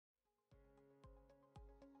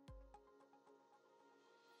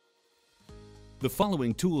The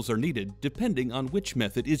following tools are needed depending on which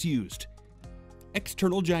method is used.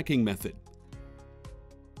 External jacking method.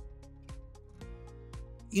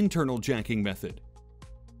 Internal jacking method.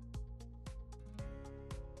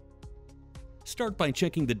 Start by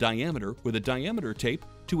checking the diameter with a diameter tape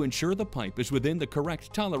to ensure the pipe is within the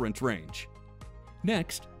correct tolerance range.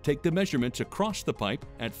 Next, take the measurements across the pipe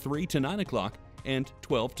at 3 to 9 o'clock and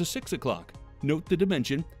 12 to 6 o'clock. Note the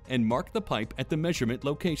dimension and mark the pipe at the measurement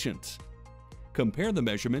locations. Compare the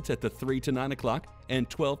measurements at the 3 to 9 o'clock and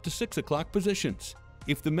 12 to 6 o'clock positions.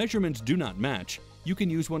 If the measurements do not match, you can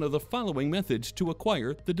use one of the following methods to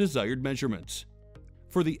acquire the desired measurements.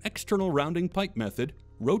 For the external rounding pipe method,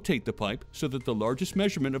 rotate the pipe so that the largest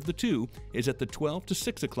measurement of the two is at the 12 to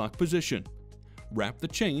 6 o'clock position. Wrap the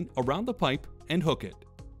chain around the pipe and hook it.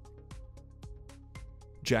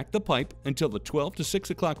 Jack the pipe until the 12 to 6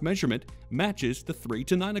 o'clock measurement matches the 3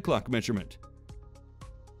 to 9 o'clock measurement.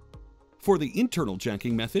 For the internal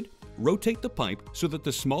jacking method, rotate the pipe so that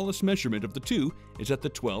the smallest measurement of the two is at the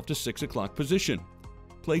 12 to 6 o'clock position.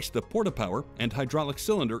 Place the porta-power and hydraulic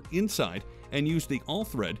cylinder inside and use the awl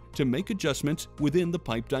thread to make adjustments within the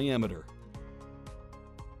pipe diameter.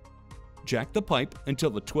 Jack the pipe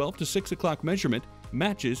until the 12 to 6 o'clock measurement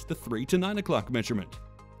matches the 3 to 9 o'clock measurement.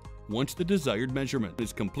 Once the desired measurement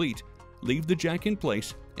is complete, leave the jack in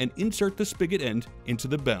place and insert the spigot end into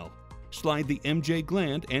the bell. Slide the MJ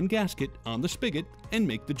gland and gasket on the spigot and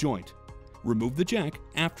make the joint. Remove the jack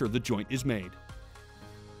after the joint is made.